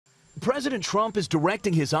President Trump is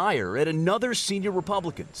directing his ire at another senior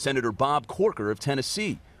Republican, Senator Bob Corker of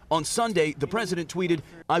Tennessee. On Sunday, the president tweeted,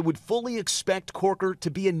 "I would fully expect Corker to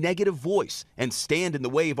be a negative voice and stand in the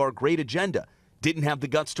way of our great agenda. Didn't have the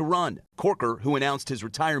guts to run." Corker, who announced his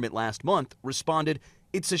retirement last month, responded,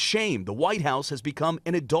 "It's a shame the White House has become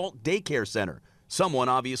an adult daycare center. Someone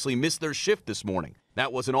obviously missed their shift this morning."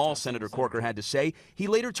 That wasn't all Senator Corker had to say. He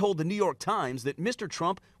later told the New York Times that Mr.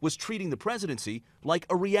 Trump was treating the presidency like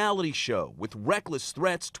a reality show with reckless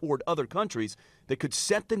threats toward other countries that could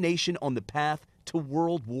set the nation on the path to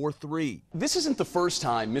World War III. This isn't the first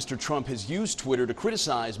time Mr. Trump has used Twitter to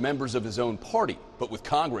criticize members of his own party. But with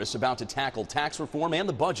Congress about to tackle tax reform and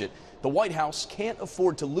the budget, the White House can't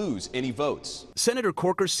afford to lose any votes. Senator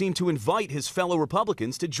Corker seemed to invite his fellow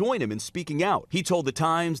Republicans to join him in speaking out. He told the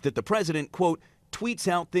Times that the president, quote, tweets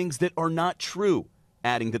out things that are not true,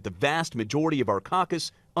 adding that the vast majority of our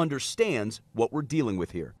caucus understands what we're dealing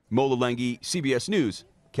with here. Mola Lenghi, CBS News,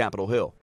 Capitol Hill.